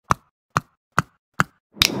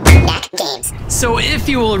Maniac Games. So if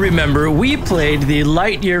you will remember, we played the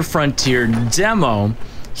Lightyear Frontier demo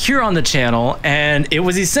here on the channel, and it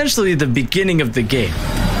was essentially the beginning of the game.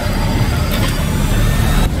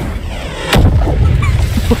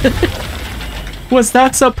 Was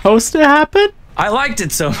that supposed to happen? I liked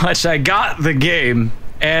it so much, I got the game.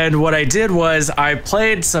 And what I did was I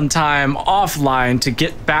played some time offline to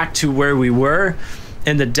get back to where we were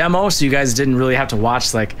in the demo, so you guys didn't really have to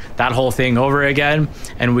watch like that whole thing over again,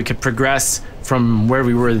 and we could progress from where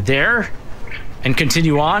we were there and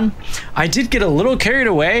continue on. I did get a little carried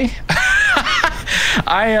away.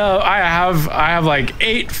 I have like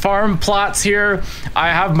 8 farm plots here. I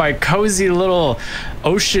have my cozy little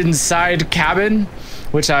oceanside cabin,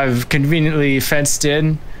 which I've conveniently fenced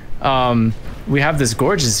in. We have this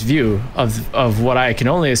gorgeous view of what I can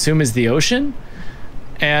only assume is the ocean.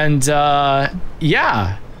 And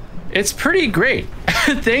yeah, it's pretty great.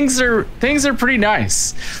 things are pretty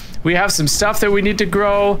nice. We have some stuff that we need to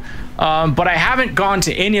grow, but I haven't gone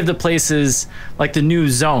to any of the places like the new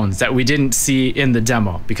zones that we didn't see in the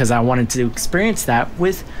demo because I wanted to experience that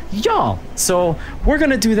with y'all. So we're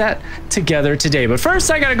gonna do that together today. But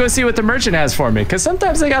first I gotta go see what the merchant has for me, because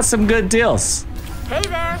sometimes they got some good deals. Hey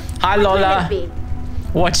there. Hi Lola.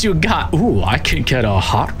 What you got? Ooh, I can get a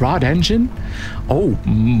hot rod engine. Oh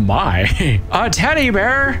my. A teddy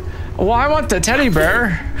bear. Well, I want the teddy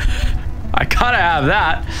bear. I gotta have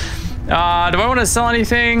that. Do I want to sell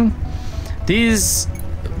anything? These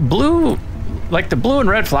blue, like the blue and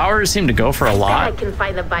red flowers seem to go for a lot. I can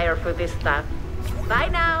find a buyer for this stuff. Bye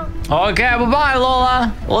now. Okay, bye-bye,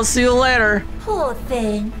 Lola. We'll see you later. Poor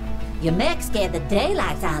thing. Your mech scared the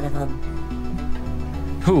daylights out of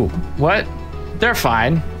him. Who? What? They're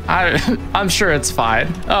fine. I'm sure it's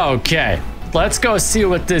fine. Okay, let's go see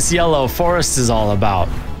what this yellow forest is all about.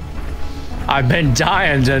 I've been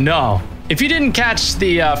dying to know. If you didn't catch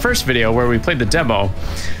the first video where we played the demo,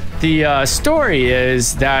 the story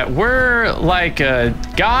is that we're like a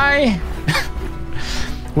guy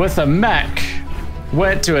with a mech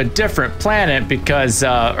went to a different planet because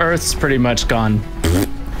Earth's pretty much gone.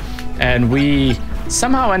 And we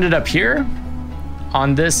somehow ended up here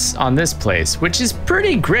on this place, which is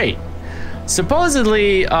pretty great.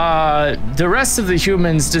 Supposedly, the rest of the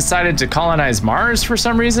humans decided to colonize Mars for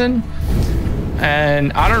some reason.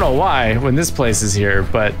 And I don't know why when this place is here,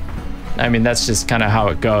 but I mean, that's just kind of how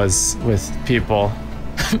it goes with people.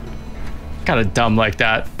 Kind of dumb like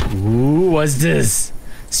that. Ooh, what's this?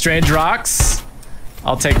 Strange rocks?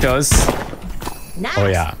 I'll take those. Nice. Oh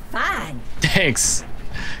yeah. Fine. Thanks.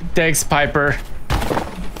 Thanks, Piper.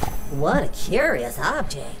 What a curious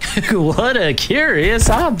object. What a curious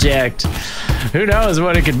object. Who knows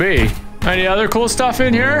what it could be? Any other cool stuff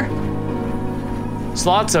in here? There's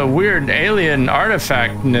lots of weird alien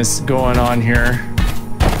artifactness going on here.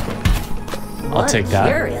 I'll take that.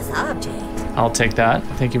 Curious object. I'll take that.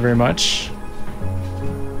 Thank you very much.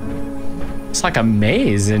 It's like a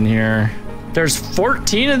maze in here. There's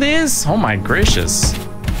 14 of these? Oh my gracious.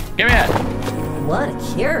 Give me that. What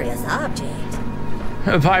a curious object.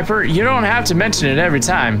 Piper, you don't have to mention it every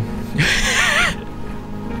time.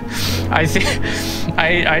 I think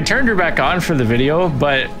I turned her back on for the video,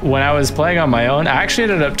 but when I was playing on my own, I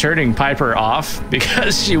actually ended up turning Piper off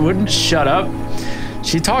because she wouldn't shut up.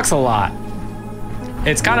 She talks a lot.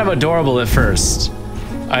 It's kind of adorable at first,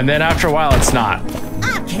 and then after a while it's not.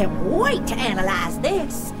 I can't wait to analyze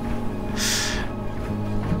this.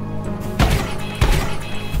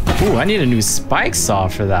 Ooh, I need a new spike saw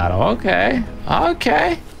for that. Okay,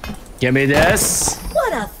 okay. Give me this.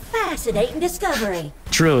 What a fascinating discovery.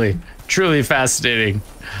 Truly, truly fascinating.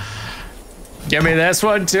 Give me this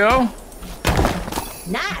one too.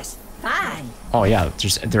 Nice, fine. Oh yeah,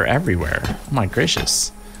 they're everywhere. Oh my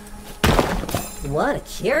gracious. What a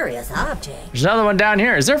curious object. There's another one down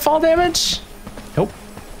here. Is there fall damage? Nope.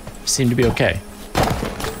 Seem to be okay.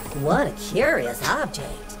 What a curious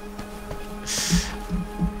object.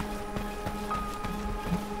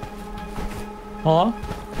 Hello?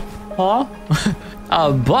 Hello?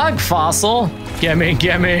 A bug fossil? Gimme,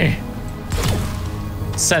 gimme.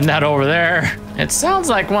 Send that over there. It sounds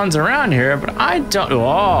like one's around here, but I don't.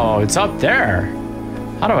 Oh, it's up there.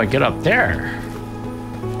 How do I get up there?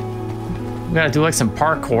 We gotta do like some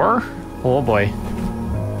parkour. Oh boy.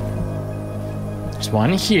 There's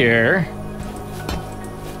one here.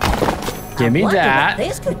 Give me that. What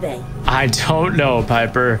this could be. I don't know,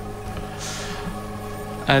 Piper.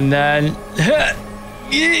 And then,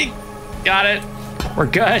 got it. We're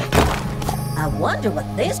good. I wonder what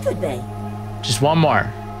this could be. Just one more.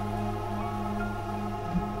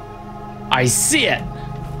 I see it.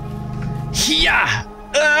 Yeah.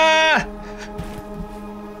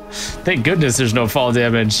 Thank goodness there's no fall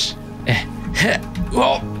damage.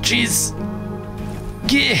 Oh, jeez.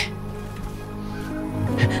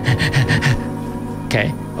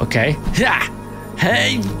 Okay, okay.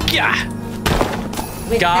 Hey, yeah.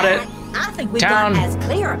 Got it. I think we Down. got as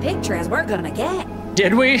clear a picture as we're gonna get.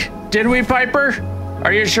 Did we? Did we, Piper?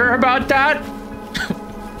 Are you sure about that?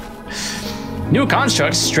 New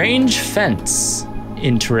construct, strange fence.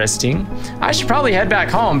 Interesting. I should probably head back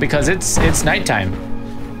home because it's nighttime.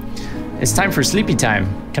 It's time for sleepy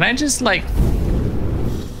time. Can I just like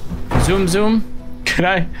zoom? Can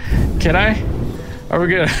I? Are we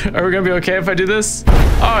gonna be okay if I do this?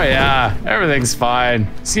 Oh yeah, everything's fine.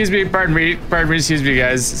 Excuse me, pardon me, excuse me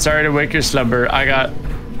guys. Sorry to wake your slumber. I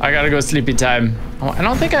gotta go sleepy time. Oh, I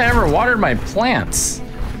don't think I ever watered my plants.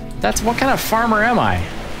 What kind of farmer am I?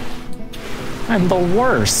 I'm the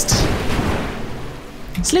worst.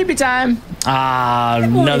 Sleepy time. Ah,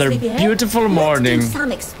 another beautiful morning. Let's do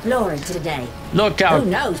some exploring today. Look how Who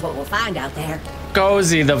knows what we'll find out there.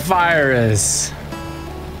 cozy the fire is.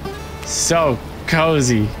 So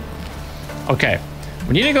cozy. Okay,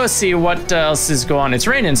 we need to go see what else is going on. It's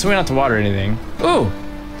raining, so we don't have to water anything. Ooh,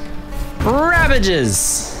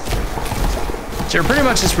 cabbages. They're pretty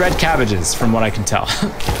much just red cabbages, from what I can tell.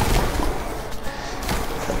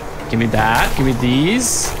 Give me that. Give me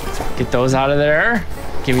these. Get those out of there.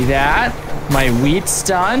 Give me that. My wheat's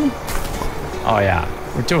done. Oh yeah,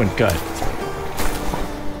 we're doing good.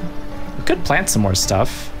 We could plant some more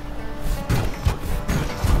stuff.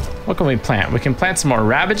 What can we plant? We can plant some more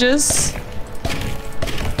cabbages.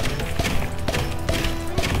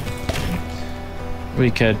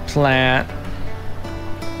 We could plant.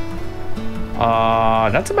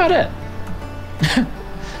 That's about it.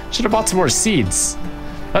 Should have bought some more seeds.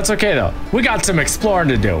 That's okay though. We got some exploring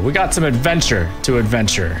to do. We got some adventure to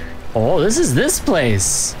adventure. Oh, this is this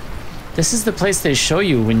place. This is the place they show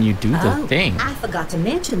you when you do the thing. I forgot to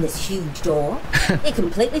mention this huge door. It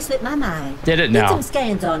completely slipped my mind. Did it Did now? some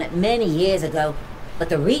scans on it many years ago, but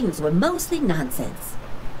the readings were mostly nonsense.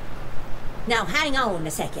 Now hang on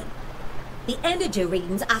a second. The energy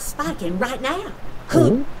readings are spiking right now.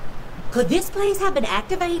 Could this place have been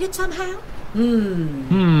activated somehow?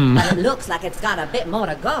 But it looks like it's got a bit more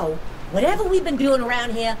to go. Whatever we've been doing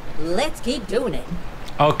around here, let's keep doing it.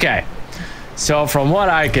 Okay. So from what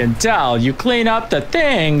I can tell, you clean up the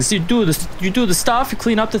things, you do the stuff, you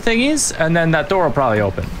clean up the thingies, and then that door will probably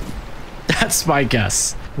open. That's my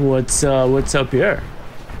guess. What's up here?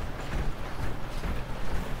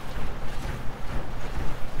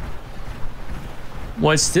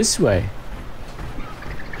 What's this way?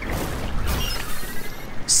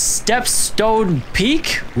 Stepstone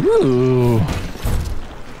Peak? Ooh.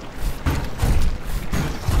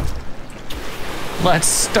 Let's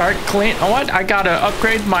start clean. Oh, what? I gotta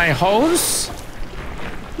upgrade my hose?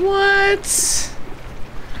 What?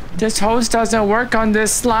 This hose doesn't work on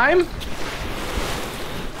this slime?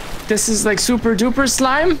 This is like super duper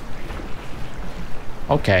slime?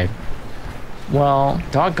 Okay. Well,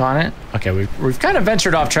 doggone it. Okay, we've kind of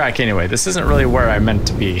ventured off track anyway. This isn't really where I meant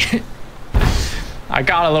to be. I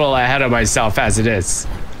got a little ahead of myself as it is.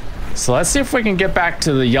 So let's see if we can get back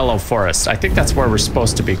to the yellow forest. I think that's where we're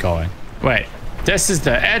supposed to be going. Wait, this is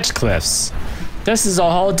the edge cliffs. This is a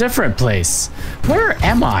whole different place. Where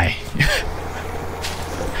am I?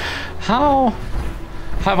 How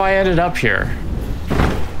have I ended up here?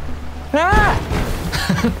 Ah!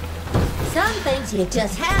 Some things you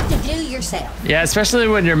just have to do yourself. Yeah, especially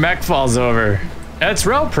when your mech falls over. It's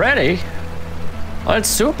real pretty. Oh, it's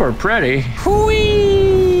super pretty.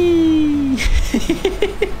 Whee!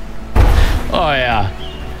 Oh yeah,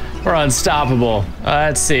 we're unstoppable.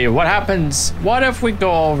 Let's see, what happens? What if we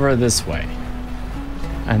go over this way?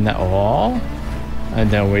 And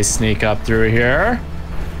then we sneak up through here.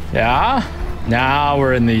 Yeah, now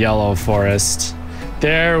we're in the yellow forest.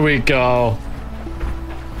 There we go.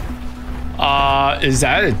 Is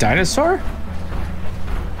that a dinosaur?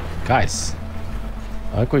 Guys,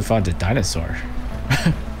 I think we found a dinosaur.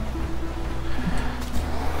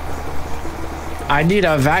 I need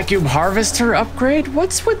a vacuum harvester upgrade?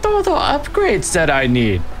 What's with all the upgrades that I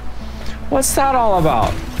need? What's that all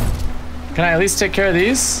about? Can I at least take care of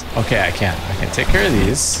these? Okay, I can. I can take care of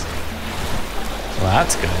these. Well,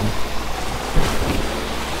 that's good.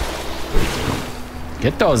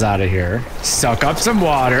 Get those out of here. Suck up some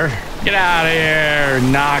water. Get out of here,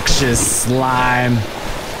 noxious slime.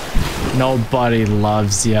 Nobody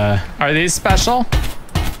loves ya. Are these special?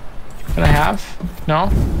 Can I have?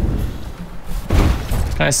 No?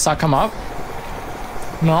 Can I suck them up?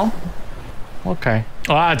 No? Okay.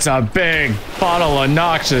 Oh, that's a big bottle of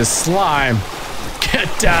noxious slime. Get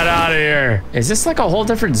that out of here. Is this like a whole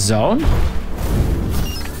different zone?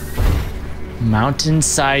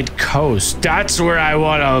 Mountainside coast. That's where I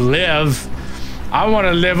want to live. I want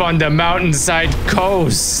to live on the mountainside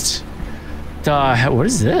coast. What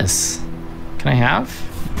is this? Can I have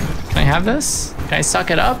this? Can I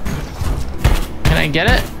suck it up? Can I get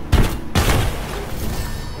it?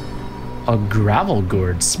 A gravel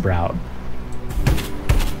gourd sprout.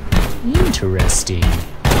 Interesting.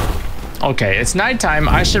 Okay, it's nighttime.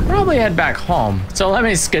 I should probably head back home. So let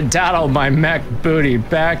me skedaddle my mech booty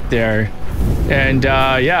back there. And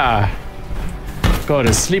yeah, go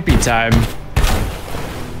to sleepy time.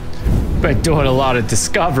 Been doing a lot of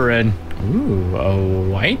discovering. Ooh, a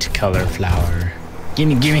white color flower.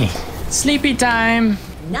 Gimme, gimme. Sleepy time.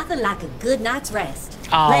 Nothing like a good night's rest.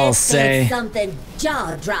 I'll say. Let's do something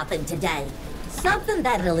jaw-dropping today. Something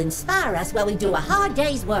that'll inspire us while we do a hard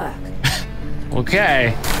day's work.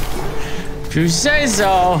 Okay. If you say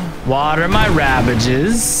so. Water my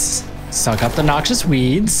rabbages. Suck up the noxious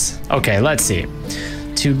weeds. Okay, let's see.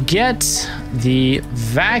 To get the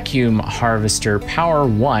vacuum harvester power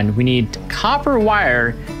 1, we need copper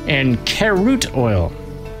wire and carrot oil.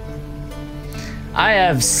 I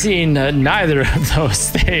have seen neither of those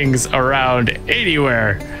things around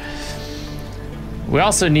anywhere. We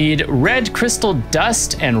also need red crystal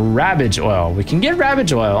dust and rabbage oil. We can get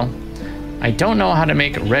rabbage oil. I don't know how to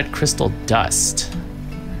make red crystal dust.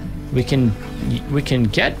 We can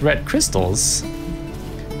get red crystals.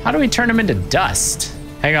 How do we turn them into dust?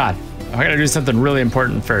 Hang on, I gotta do something really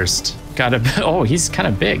important first. Oh, he's kind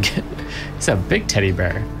of big. He's a big teddy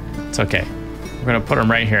bear. It's okay. We're gonna put him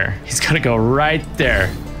right here. He's gonna go right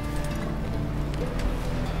there.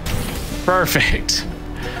 Perfect.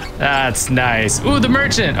 That's nice. Ooh, the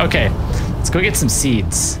merchant. Okay, let's go get some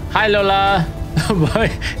seeds. Hi, Lola.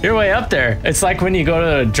 Boy, you're way up there. It's like when you go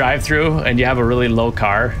to the drive-thru and you have a really low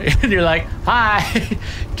car and you're like, hi,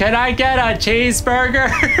 can I get a cheeseburger?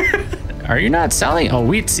 Are you not selling? Oh,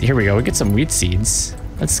 wheat. Here we go. We get some wheat seeds.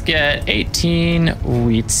 Let's get 18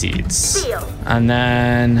 wheat seeds. And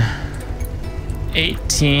then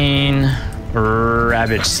 18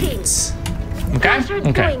 rabbage seeds. Okay?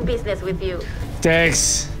 Okay. Doing business with you.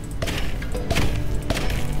 Thanks.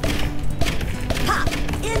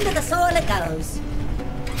 Into the soil it goes.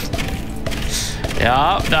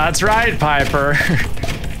 Yep, that's right, Piper.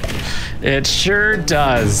 It sure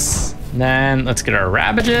does. Then let's get our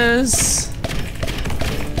rabbages.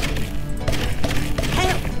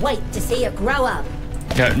 Can't wait to see it grow up.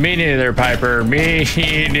 Yeah, me neither, Piper. Me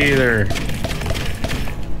neither.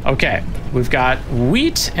 Okay, we've got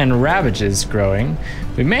wheat and rabbages growing.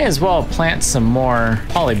 We may as well plant some more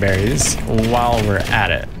polyberries while we're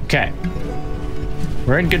at it. Okay.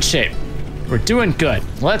 We're in good shape. We're doing good.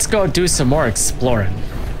 Let's go do some more exploring.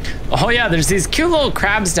 Oh yeah, there's these cute little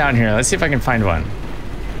crabs down here. Let's see if I can find one.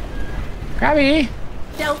 Crabby.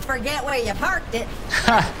 Don't forget where you parked it.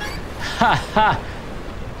 Ha, ha, ha,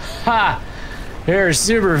 ha. You're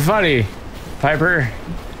super funny, Piper.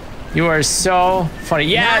 You are so funny.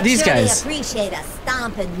 Yeah, Not these sure guys. They appreciate a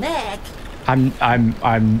stomping mech.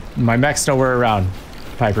 My mech's nowhere around,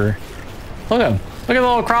 Piper. Look at him. Look at the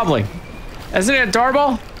little crawling. Isn't it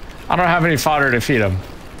adorable? I don't have any fodder to feed them,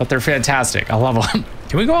 but they're fantastic. I love them.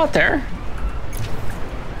 Can we go out there?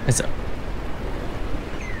 It's a...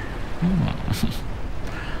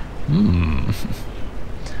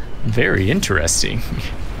 Very interesting.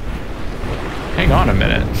 Hang on a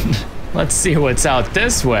minute. Let's see what's out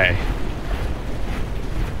this way.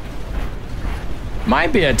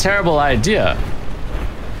 Might be a terrible idea.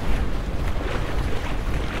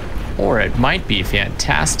 Or it might be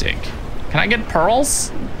fantastic. Can I get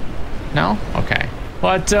pearls? No? Okay.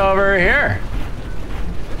 What's over here?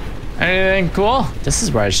 Anything cool? This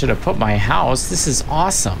is where I should have put my house. This is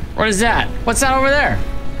awesome. What is that? What's that over there?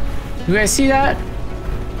 You guys see that?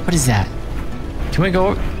 What is that? Can we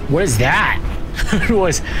go? What is that?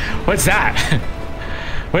 What's that?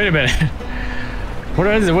 Wait a minute. What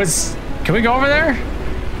is it? Can we go over there?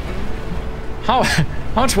 How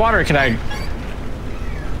much water can I?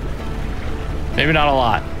 Maybe not a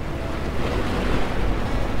lot.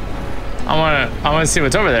 I wanna see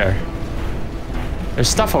what's over there. There's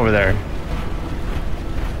stuff over there.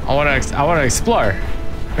 I wanna explore.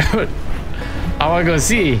 I wanna go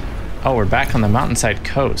see. Oh, we're back on the mountainside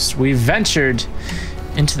coast. We ventured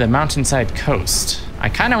into the mountainside coast. I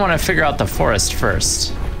kind of want to figure out the forest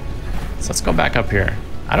first. So let's go back up here.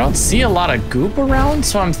 I don't see a lot of goop around,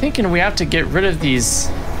 so I'm thinking we have to get rid of these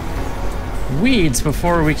weeds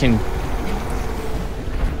before we can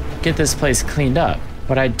get this place cleaned up.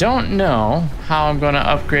 But I don't know how I'm going to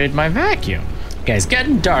upgrade my vacuum. Okay, it's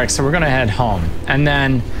getting dark, so we're gonna head home. And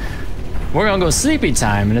then we're gonna go sleepy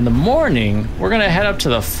time. And in the morning, we're gonna head up to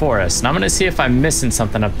the forest. And I'm gonna see if I'm missing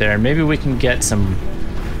something up there. Maybe we can get some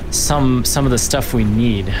of the stuff we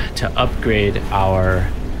need to upgrade our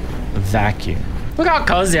vacuum. Look how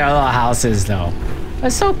cozy our little house is, though.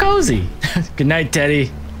 It's so cozy. Good night,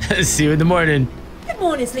 Teddy. See you in the morning. Good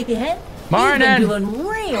morning, sleepyhead. Morning. You've been doing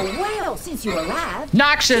real well since you arrived.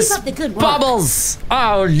 Noxious Keep up the good work. bubbles.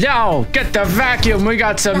 Oh no, get the vacuum. We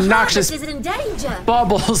got some The noxious harvest is in danger.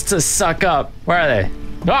 bubbles to suck up. Where are they?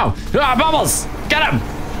 Oh, bubbles. Get them.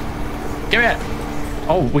 Give me it.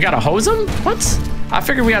 Oh, we gotta hose them? What? I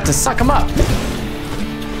figured we had to suck them up.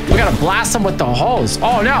 We gotta blast them with the hose.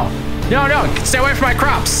 Oh no. No, no, stay away from my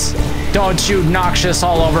crops. Don't you noxious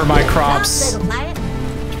all over my crops.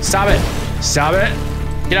 Stop it. Stop it.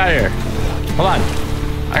 Get out of here. Hold on.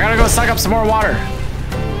 I gotta go suck up some more water.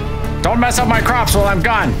 Don't mess up my crops while I'm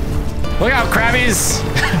gone. Look out, crabbies.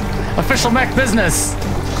 Official mech business.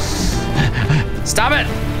 Stop it.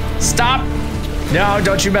 Stop. No,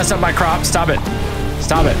 don't you mess up my crop. Stop it.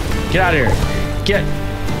 Stop it. Get out of here.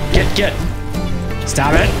 Get.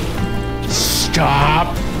 Stop it.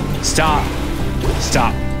 Stop. Stop.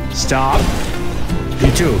 Stop. Stop.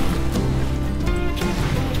 You too.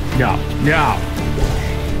 No. No.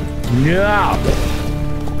 No.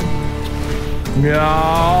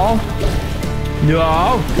 No.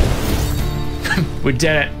 No. We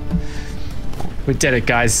did it. We did it,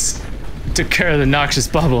 guys. We took care of the noxious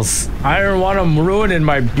bubbles. I don't want them ruining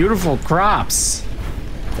my beautiful crops.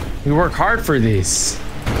 We work hard for these.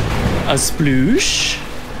 A sploosh.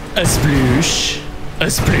 A sploosh. A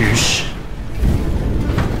sploosh.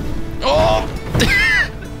 Oh!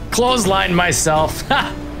 Clothesline myself.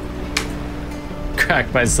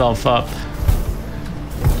 Crack myself up.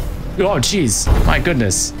 Oh, jeez. My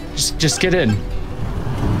goodness. Just get in.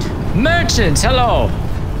 Merchant, hello.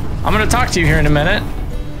 I'm gonna talk to you here in a minute.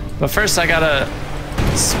 But first, I gotta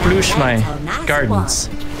sploosh my gardens.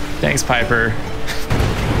 Thanks, Piper.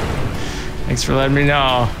 Thanks for letting me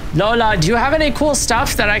know. Lola, do you have any cool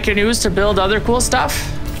stuff that I can use to build other cool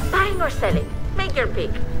stuff? Buying or selling? Make your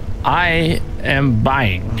pick. I am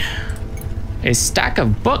buying a stack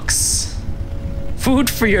of books. Food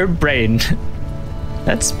for your brain.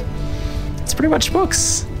 That's pretty much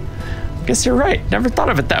books. I guess you're right. Never thought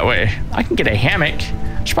of it that way. I can get a hammock.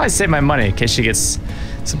 I should probably save my money in case she gets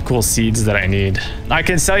some cool seeds that I need. I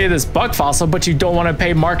can sell you this bug fossil, but you don't want to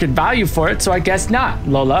pay market value for it, so I guess not,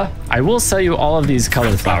 Lola. I will sell you all of these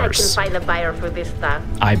colored flowers. I can find a buyer for this stuff.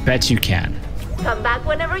 I bet you can. Come back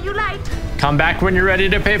whenever you like. Come back when you're ready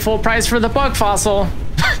to pay full price for the bug fossil.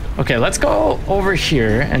 Okay, let's go over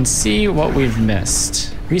here and see what we've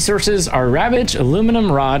missed. Resources are rabbage,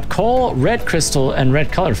 aluminum rod, coal, red crystal, and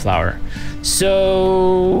red color flower.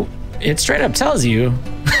 So it straight up tells you.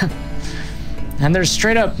 And there's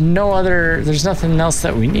straight up there's nothing else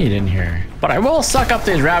that we need in here. But I will suck up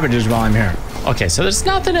these rabbages while I'm here. Okay, so there's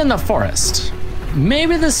nothing in the forest.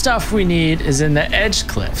 Maybe the stuff we need is in the edge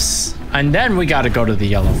cliffs. And then we gotta go to the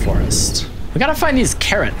yellow forest. We gotta find these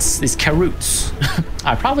carrots, these carrots.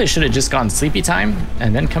 I probably should have just gone sleepy time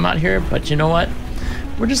and then come out here, but you know what?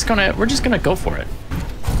 We're just gonna go for it.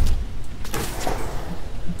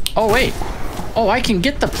 Oh wait. Oh, I can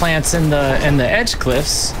get the plants in the edge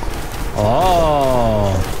cliffs.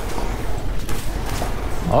 Oh.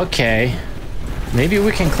 Okay. Maybe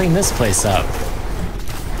we can clean this place up.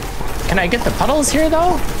 Can I get the puddles here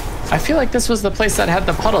though? I feel like this was the place that had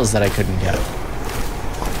the puddles that I couldn't get.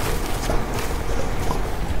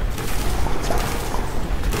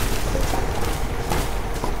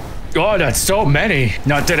 Oh, that's so many.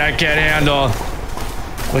 Nothing I can't handle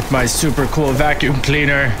with my super cool vacuum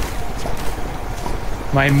cleaner.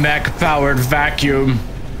 My mech powered vacuum.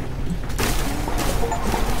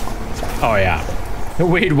 Oh yeah. The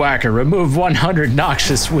weed whacker. Remove 100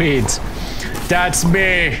 noxious weeds. That's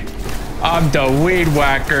me. I'm the weed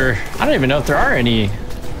whacker. I don't even know if there are any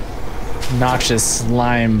noxious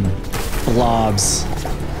slime blobs.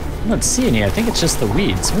 I don't see any. I think it's just the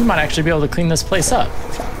weeds. We might actually be able to clean this place up.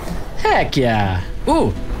 Heck yeah.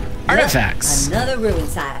 Ooh, artifacts. Yep, another ruin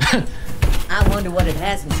site. I wonder what it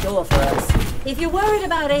has in store for us. If you're worried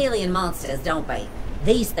about alien monsters, don't be.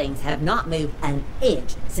 These things have not moved an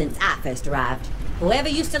inch since I first arrived. Whoever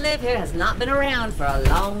used to live here has not been around for a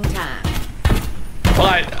long time.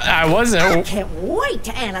 Well, I wasn't. I can't wait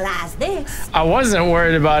to analyze this. I wasn't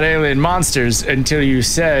worried about alien monsters until you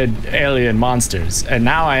said alien monsters. And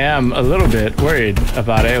now I am a little bit worried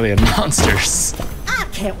about alien monsters. I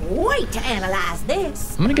can't wait to analyze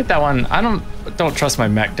this. I'm gonna get that one. I don't trust my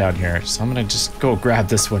mech down here, so I'm gonna just go grab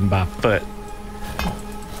this one by foot.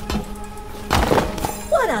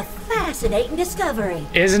 fascinating discovery.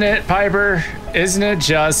 Isn't it, Piper? Isn't it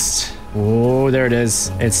just? Oh, there it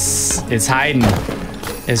is. It's hiding.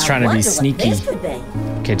 It's trying to be sneaky. This could be.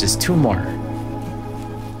 Okay, just 2 more.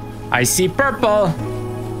 I see purple.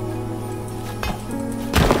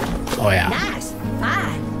 Oh yeah. Nice.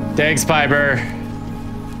 Fine. Thanks, Piper.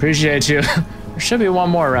 Appreciate you. There should be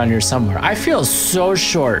 1 more around here somewhere. I feel so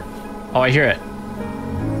short. Oh, I hear it.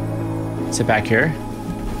 Is it back here?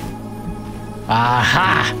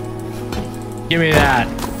 Aha! Give me that.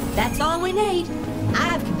 That's all we need. I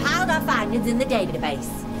have compiled our findings in the database.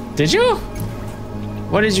 Did you?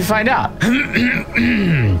 What did you find out?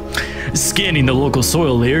 Scanning the local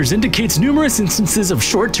soil layers indicates numerous instances of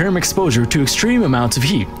short-term exposure to extreme amounts of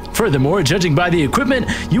heat. Furthermore, judging by the equipment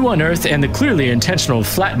you unearthed and the clearly intentional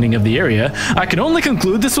flattening of the area, I can only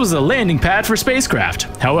conclude this was a landing pad for spacecraft.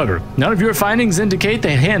 However, none of your findings indicate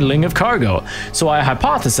the handling of cargo, so I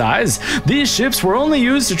hypothesize these ships were only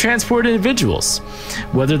used to transport individuals.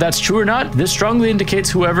 Whether that's true or not, this strongly indicates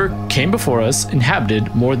whoever came before us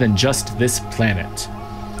inhabited more than just this planet.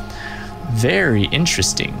 Very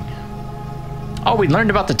interesting. Oh, we learned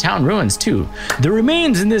about the town ruins too. The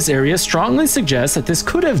remains in this area strongly suggest that this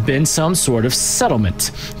could have been some sort of settlement.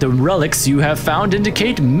 The relics you have found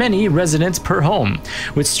indicate many residents per home,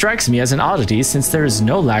 which strikes me as an oddity since there is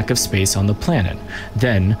no lack of space on the planet,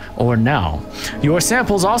 then or now. Your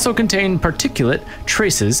samples also contain particulate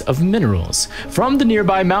traces of minerals from the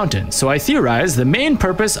nearby mountain, so I theorize the main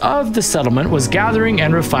purpose of the settlement was gathering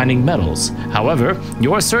and refining metals. However,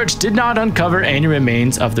 your search did not uncover any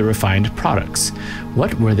remains of the refined products.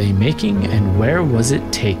 What were they making and where was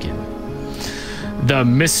it taken? The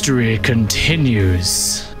mystery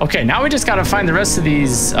continues. Okay, now we just gotta find the rest of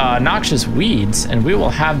these noxious weeds and we will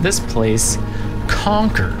have this place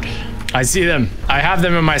conquered. I see them. I have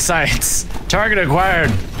them in my sights. Target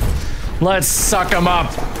acquired. Let's suck them up.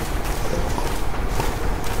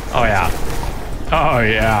 Oh yeah. Oh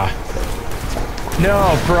yeah.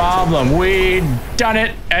 No problem. We done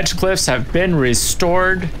it. Edge cliffs have been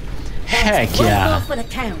restored. Heck yeah. For the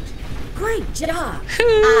count. Great job.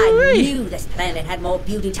 I knew this planet had more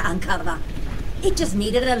beauty to uncover. It just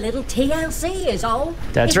needed a little TLC is all.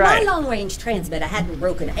 That's right. If my long-range transmitter hadn't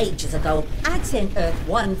broken ages ago, I'd send Earth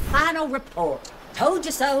one final report. Told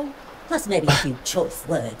you so. Plus maybe a few choice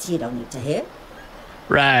words you don't need to hear.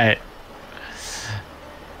 Right.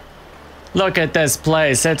 Look at this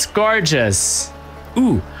place. It's gorgeous.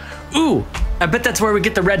 Ooh. Ooh. I bet that's where we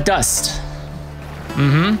get the red dust.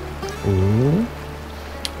 Mm-hmm. Ooh.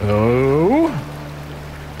 Oh.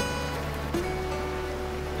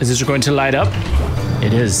 Is this going to light up?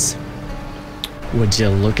 It is. Would you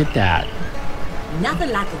look at that? Nothing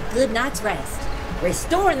like a good night's rest.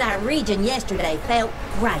 Restoring that region yesterday felt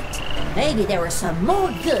great. Maybe there was some more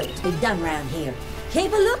good to be done around here.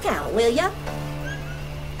 Keep a lookout, will ya?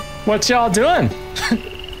 What y'all doing?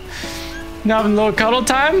 Having a little cuddle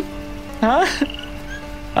time? Huh?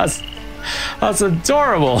 That's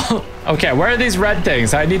adorable. Okay, where are these red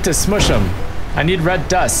things? I need to smush them. I need red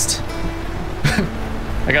dust.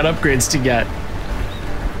 I got upgrades to get.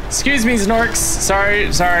 Excuse me, Snorks.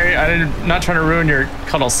 Sorry. I'm not trying to ruin your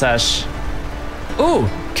cuddle sesh. Ooh,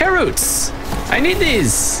 carrots. I need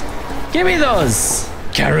these. Give me those.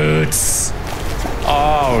 Carrots.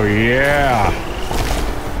 Oh, yeah.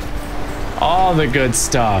 All the good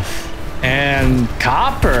stuff. And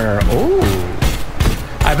copper. Ooh.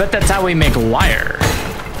 I bet that's how we make wire.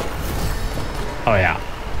 Oh, yeah.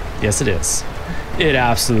 Yes, it is. It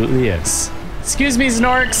absolutely is. Excuse me,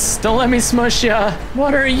 Snorks. Don't let me smush ya.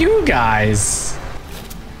 What are you guys?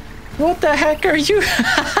 What the heck are you?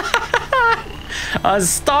 A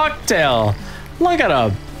stocktail. Look at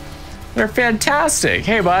them. They're fantastic.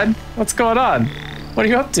 Hey, bud. What's going on? What are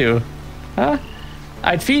you up to? Huh?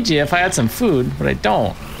 I'd feed you if I had some food, but I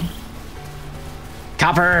don't.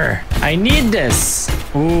 Copper. I need this.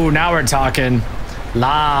 Ooh, now we're talking.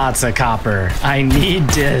 Lots of copper. I need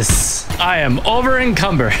this. I am over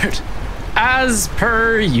encumbered. As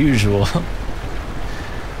per usual.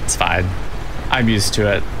 It's fine. I'm used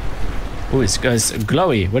to it. Ooh, it's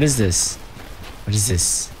glowy. What is this? What is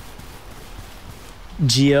this?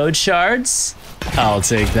 Geode shards? I'll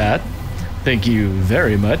take that. Thank you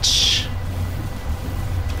very much.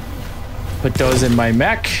 Put those in my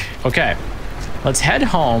mech. Okay. Let's head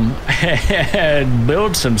home and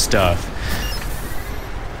build some stuff.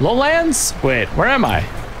 Lowlands? Wait, where am I?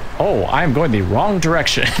 Oh, I'm going the wrong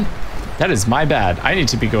direction. That is my bad. I need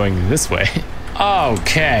to be going this way.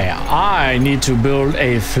 Okay, I need to build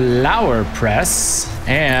a flour press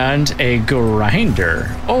and a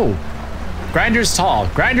grinder. Oh, grinder's tall.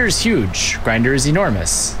 Grinder's huge. Grinder is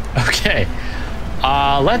enormous. Okay.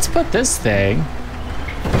 Let's put this thing.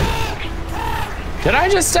 Did I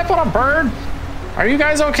just step on a bird? Are you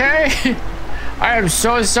guys okay? I am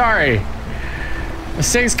so sorry.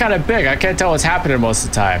 This thing's kind of big. I can't tell what's happening most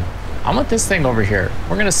of the time. I want this thing over here.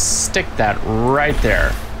 We're gonna stick that right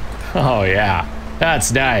there. Oh yeah,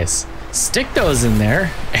 that's nice. Stick those in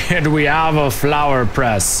there and we have a flower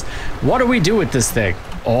press. What do we do with this thing?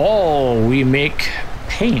 Oh, we make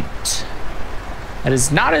paint. That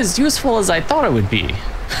is not as useful as I thought it would be.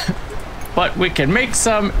 But we can make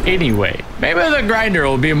some anyway. Maybe the grinder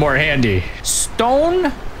will be more handy.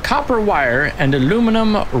 Stone, copper wire, and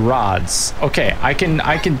aluminum rods. Okay, I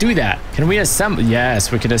can do that. Can we assemble?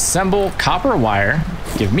 Yes, we can assemble copper wire.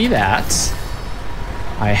 Give me that.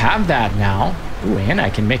 I have that now. Ooh, and I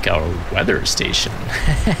can make a weather station.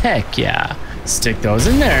 Heck yeah. Stick those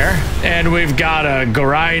in there. And we've got a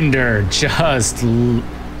grinder. Just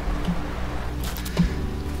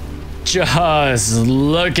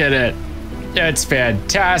look at it. It's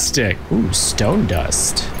fantastic. Ooh, stone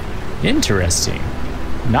dust. Interesting.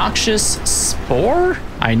 Noxious spore?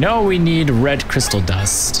 I know we need red crystal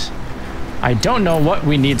dust. I don't know what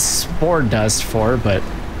we need spore dust for, but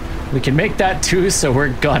we can make that too, so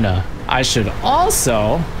we're gonna. I should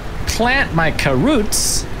also plant my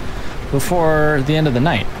carrots before the end of the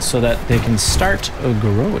night so that they can start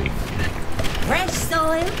growing. Fresh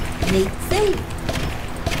soil, neat seed.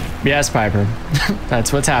 Yes, Piper.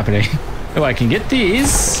 That's what's happening. Oh, I can get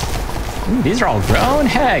these. Ooh, these are all grown.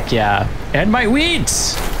 Heck yeah. And my wheat.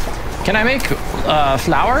 Can I make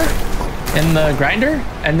flour in the grinder?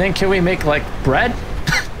 And then can we make like bread?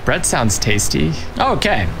 Bread sounds tasty.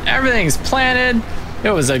 Okay, everything's planted.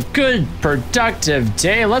 It was a good, productive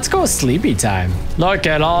day. Let's go sleepy time. Look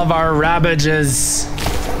at all of our rabbages.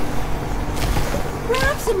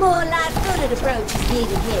 Perhaps some more light-footed approach is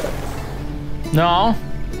needed here. No,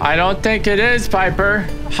 I don't think it is, Piper.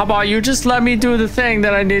 How about you just let me do the thing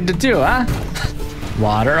that I need to do, huh?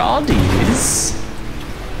 Water all these.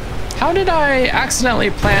 How did I accidentally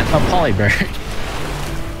plant a polyberry?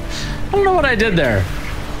 I don't know what I did there.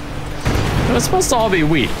 It was supposed to all be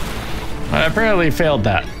wheat. I apparently failed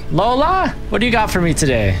that. Lola, what do you got for me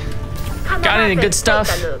today? Got any good stuff?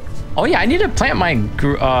 Oh yeah, I need to plant my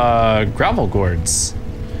gravel gourds.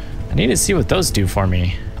 I need to see what those do for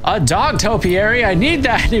me. A dog topiary, I need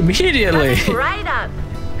that immediately. Right up.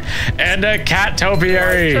 And a cat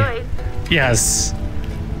topiary. Yes,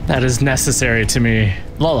 that is necessary to me.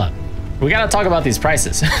 Lola, we gotta talk about these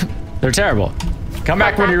prices. They're terrible. Come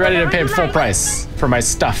back when you're ready to pay full price for my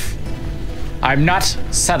stuff. I'm not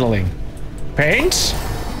settling. Paint?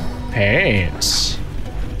 Paint.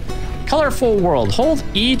 Colorful world. Hold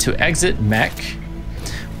E to exit Mech.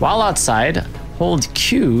 While outside, hold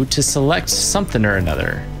Q to select something or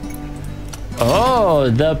another. Oh,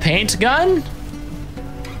 the paint gun?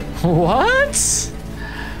 What?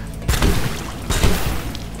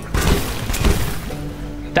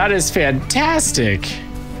 That is fantastic.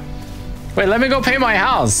 Wait, let me go paint my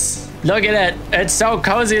house. Look at it. It's so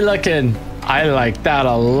cozy looking. I like that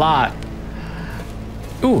a lot.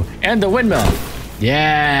 Ooh, and the windmill.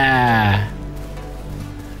 Yeah.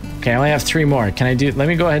 Okay, I only have 3 more. Can I do, let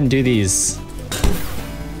me go ahead and do these.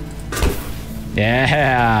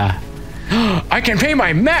 Yeah. I can paint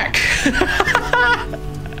my mech.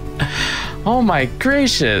 Oh my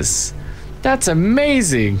gracious. That's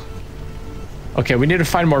amazing. Okay, we need to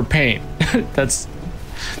find more paint. That's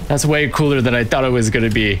way cooler than I thought it was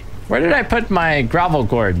gonna be. Where did I put my gravel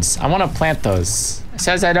gourds? I want to plant those. It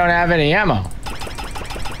says I don't have any ammo.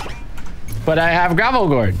 But I have gravel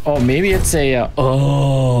gourd. Oh, maybe it's a,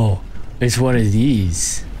 oh, it's one of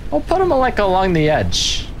these. I'll put them like along the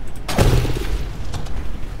edge.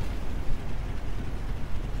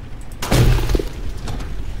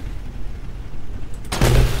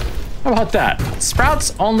 How about that?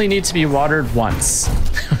 Sprouts only need to be watered once.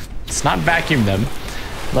 Let's not vacuum them.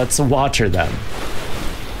 Let's water them.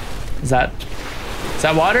 Is that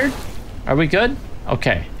watered? Are we good?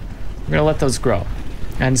 Okay. We're gonna let those grow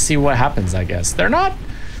and see what happens, I guess. They're not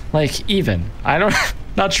like even.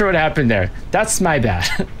 Not sure what happened there. That's my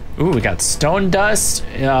bad. Ooh, we got stone dust.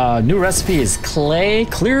 New recipe is clay,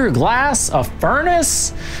 clear glass, a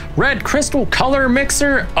furnace, red crystal color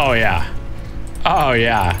mixer. Oh yeah. Oh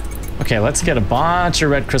yeah. Okay, let's get a bunch of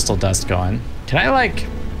red crystal dust going. Can I like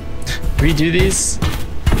redo these?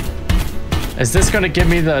 Is this gonna give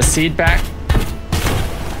me the seed back?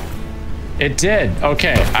 It did.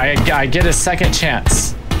 Okay, I get a second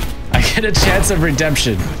chance. I get a chance of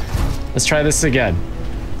redemption. Let's try this again.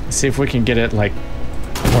 Let's see if we can get it like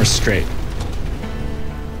more straight.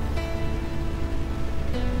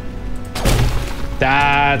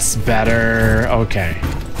 That's better. Okay.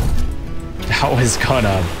 That was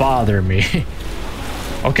gonna bother me.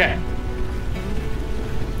 Okay.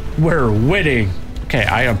 We're winning. Okay,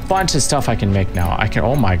 I have a bunch of stuff I can make now. I can,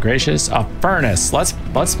 oh my gracious, a furnace.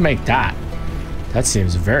 Let's make that. That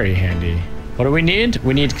seems very handy. What do we need?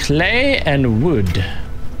 We need clay and wood.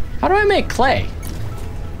 How do I make clay?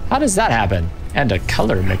 How does that happen? And a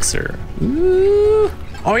color mixer. Ooh.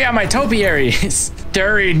 Oh yeah, my topiaries.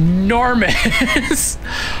 They're enormous.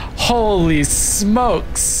 Holy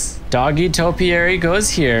smokes. Doggy topiary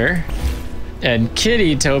goes here. And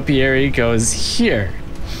kitty topiary goes here.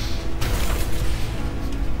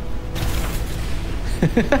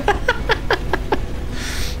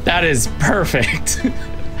 That is perfect.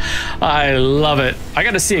 I love it. I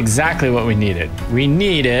gotta see exactly what we needed. We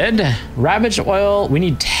needed ravage oil. We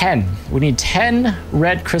need 10. We need 10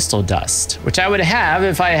 red crystal dust, which I would have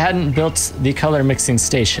if I hadn't built the color mixing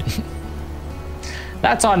station.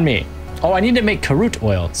 That's on me. Oh, I need to make karut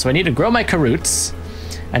oil. So I need to grow my karuts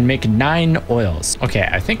and make 9 oils. Okay,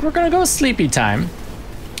 I think we're gonna go sleepy time.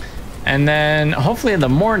 And then hopefully in the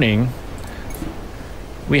morning,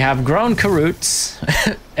 we have grown karuts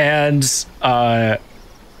and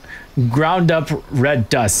ground up red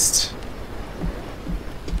dust.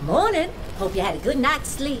 Morning. Hope you had a good night's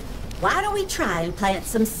sleep. Why don't we try and plant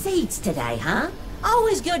some seeds today, huh?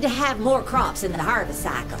 Always good to have more crops in the harvest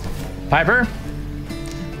cycle. Piper?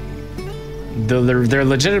 They're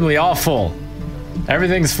legitimately all full.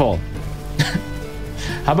 Everything's full.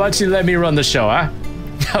 How about you let me run the show, huh?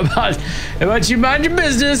 How about you mind your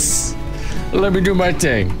business? Let me do my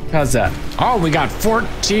thing. How's that? Oh, we got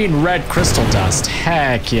 14 red crystal dust.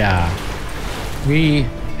 Heck yeah. We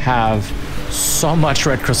have so much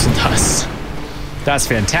red crystal dust. That's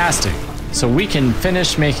fantastic. So we can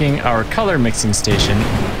finish making our color mixing station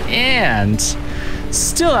and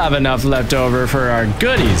still have enough left over for our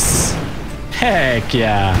goodies. Heck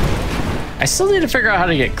yeah. I still need to figure out how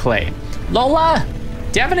to get clay. Lola,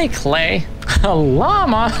 do you have any clay? A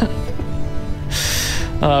llama?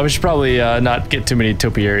 We should probably not get too many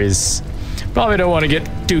topiaries. Probably don't want to get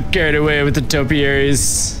too carried away with the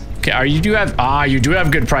topiaries. Okay, you do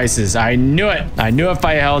have good prices. I knew it. I knew if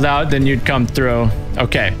I held out, then you'd come through.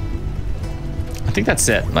 Okay. I think that's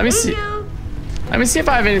it. Let me see. Let me see if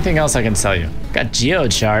I have anything else I can sell you. Got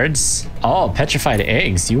geochards. Oh, petrified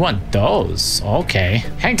eggs. You want those? Okay.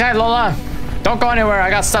 Hang tight, Lola. Don't go anywhere.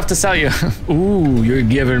 I got stuff to sell you. Ooh, you're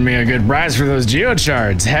giving me a good price for those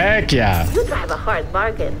geochards. Heck yeah. You drive a hard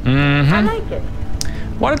bargain. Mm-hmm. I like it.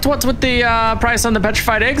 What's with the price on the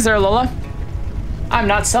petrified eggs there, Lola? I'm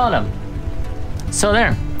not selling them. So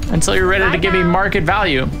there. Until you're ready to give me market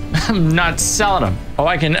value, I'm not selling them. Oh,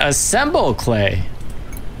 I can assemble clay.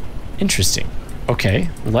 Interesting. Okay,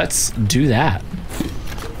 let's do that.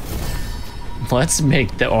 Let's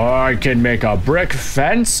make the, oh, I can make a brick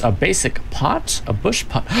fence, a basic pot, a bush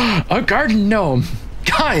pot, a garden gnome.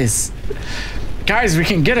 Guys, we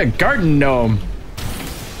can get a garden gnome.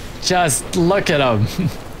 Just look at him.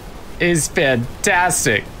 He's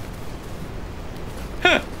fantastic.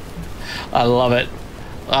 I love it.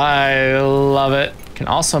 I love it. Can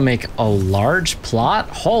also make a large plot.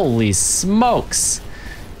 Holy smokes.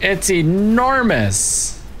 It's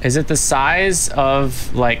enormous. Is it the size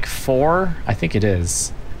of like 4? I think it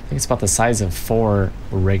is. I think it's about the size of 4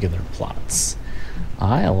 regular plots.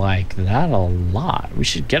 I like that a lot. We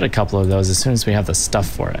should get a couple of those as soon as we have the stuff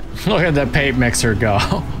for it. Look at the paint mixer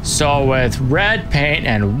go. So with red paint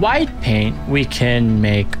and white paint, we can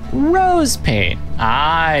make rose paint.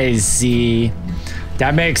 I see.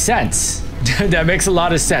 That makes sense. That makes a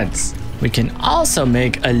lot of sense. We can also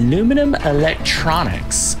make aluminum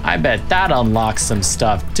electronics. I bet that unlocks some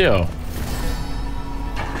stuff too.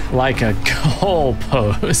 Like a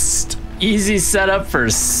goalpost. Easy setup for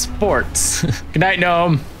sports. Good night,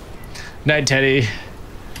 Gnome. Good night, Teddy.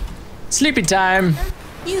 Sleepy time.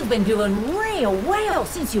 You've been doing real well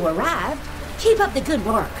since you arrived. Keep up the good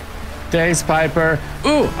work. Thanks, Piper.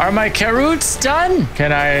 Ooh, are my carrots done?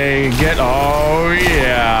 Can I get, oh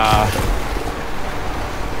yeah.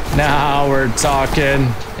 Now we're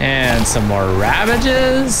talking. And some more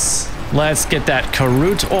ravages. Let's get that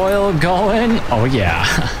karut oil going. Oh yeah.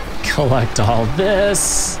 Collect all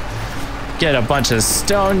this. Get a bunch of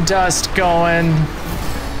stone dust going.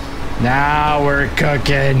 Now we're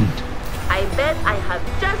cooking. I bet I have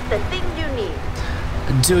just the thing you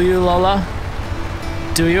need. Do you, Lola?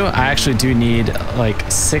 Do you? I actually do need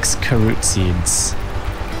like 6 karut seeds.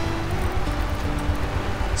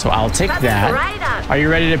 So I'll take that. Right, are you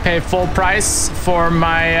ready to pay full price for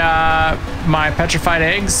my my petrified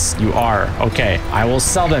eggs? You are. Okay, I will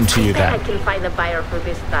sell them to you then. I can find a buyer for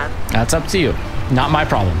this stuff. That's up to you. Not my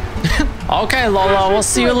problem. Okay, Lola, we'll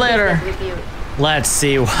see you later. Let's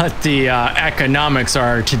see what the economics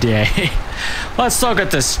are today. Let's look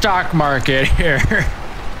at the stock market here.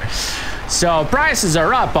 So prices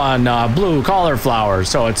are up on blue cauliflower,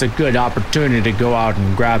 so it's a good opportunity to go out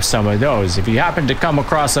and grab some of those. If you happen to come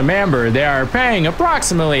across some amber, they are paying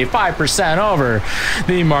approximately 5% over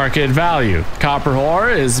the market value. Copper ore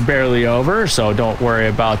is barely over, so don't worry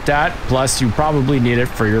about that. Plus, you probably need it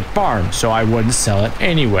for your farm, so I wouldn't sell it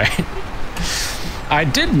anyway. I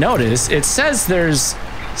did notice it says there's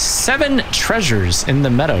 7 treasures in the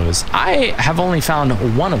meadows. I have only found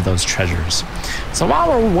 1 of those treasures. So while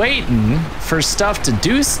we're waiting for stuff to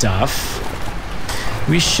do stuff,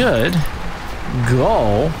 we should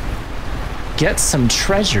go get some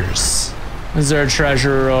treasures. Is there a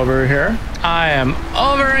treasure over here? I am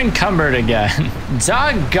over encumbered again.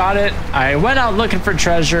 Doggone it. I went out looking for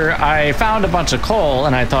treasure. I found a bunch of coal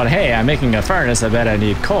and I thought, hey, I'm making a furnace. I bet I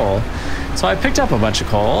need coal. So I picked up a bunch of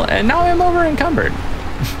coal and now I'm over encumbered.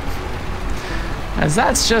 As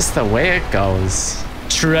that's just the way it goes.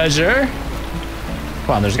 Treasure?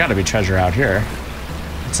 Come on, there's got to be treasure out here.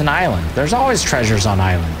 It's an island. There's always treasures on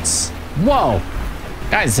islands. Whoa!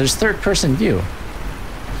 Guys, there's third-person view.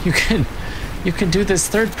 You can do this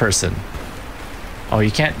third person. Oh,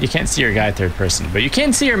 you can't see your guy third person, but you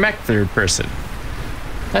can see your mech third person.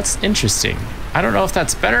 That's interesting. I don't know if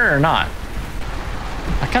that's better or not.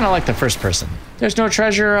 I kind of like the first person. There's no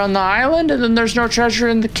treasure on the island, and then there's no treasure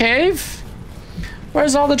in the cave.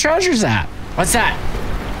 Where's all the treasures at? What's that?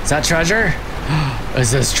 Is that treasure? Is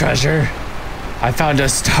this treasure? I found a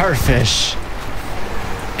starfish.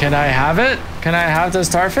 Can I have it? Can I have the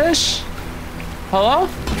starfish? Hello?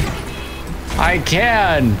 I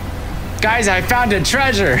can. Guys, I found a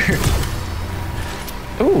treasure.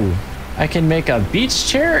 Ooh, I can make a beach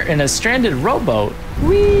chair and a stranded rowboat.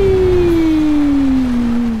 Whee!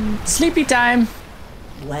 Sleepy time.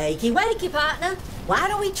 Wakey, wakey, partner. Why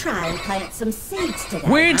don't we try and plant some seeds today?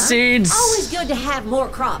 Weed seeds. Always good to have more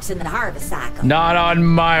crops in the harvest cycle. Not on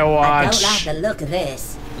my watch. I don't like the look of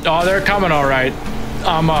this. Oh, they're coming all right.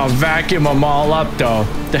 I'm gonna vacuum them all up, though.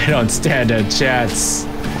 They don't stand a chance.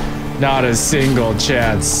 Not a single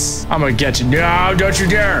chance. I'm gonna get you. No, don't you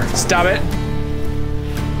dare. Stop it.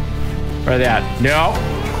 Where are they at? No.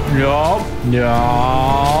 No.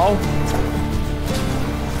 No.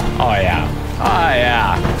 Oh, yeah. Oh,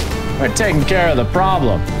 yeah. We're taking care of the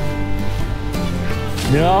problem.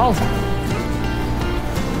 No.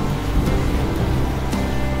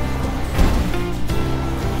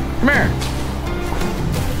 Come here.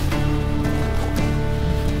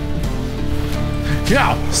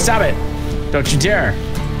 No, stop it. Don't you dare.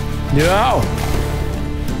 No.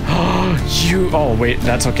 Oh, wait,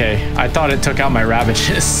 that's okay. I thought it took out my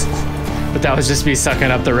rabbages. But that was just me sucking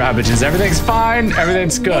up the rabbages. Everything's fine.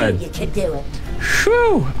 Everything's good. You could do it.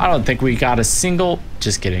 Whew. I don't think we got a single...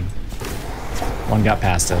 Just kidding. One got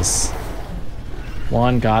past us.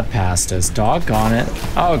 One got past us. Doggone it.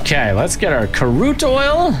 Okay, let's get our Karut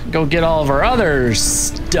oil. Go get all of our other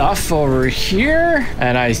stuff over here.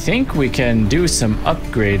 And I think we can do some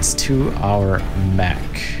upgrades to our mech.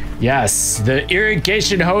 Yes, the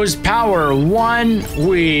irrigation hose power 1.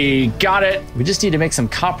 We got it. We just need to make some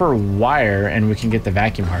copper wire and we can get the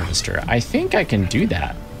vacuum harvester. I think I can do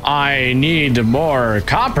that. I need more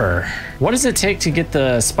copper. What does it take to get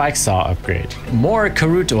the spike saw upgrade? More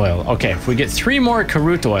Karut oil. Okay, if we get 3 more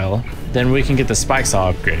Karut oil, then we can get the spike saw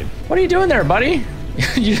upgrade. What are you doing there, buddy?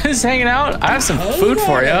 You just hanging out? I have some food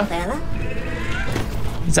for you.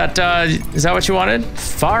 Is that what you wanted?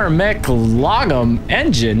 Mech Logum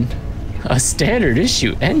engine? A standard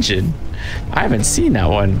issue engine? I haven't seen that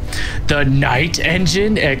one. The night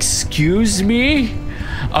engine? Excuse me?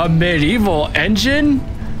 A medieval engine?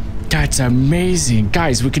 That's amazing.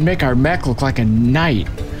 Guys, we can make our mech look like a knight.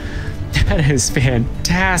 That is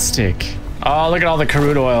fantastic. Oh, look at all the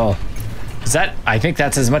Karut oil. I think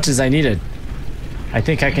that's as much as I needed. I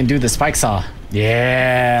think I can do the spike saw.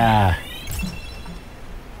 Yeah.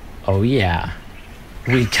 Oh yeah.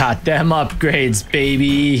 We got them upgrades,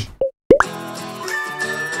 baby.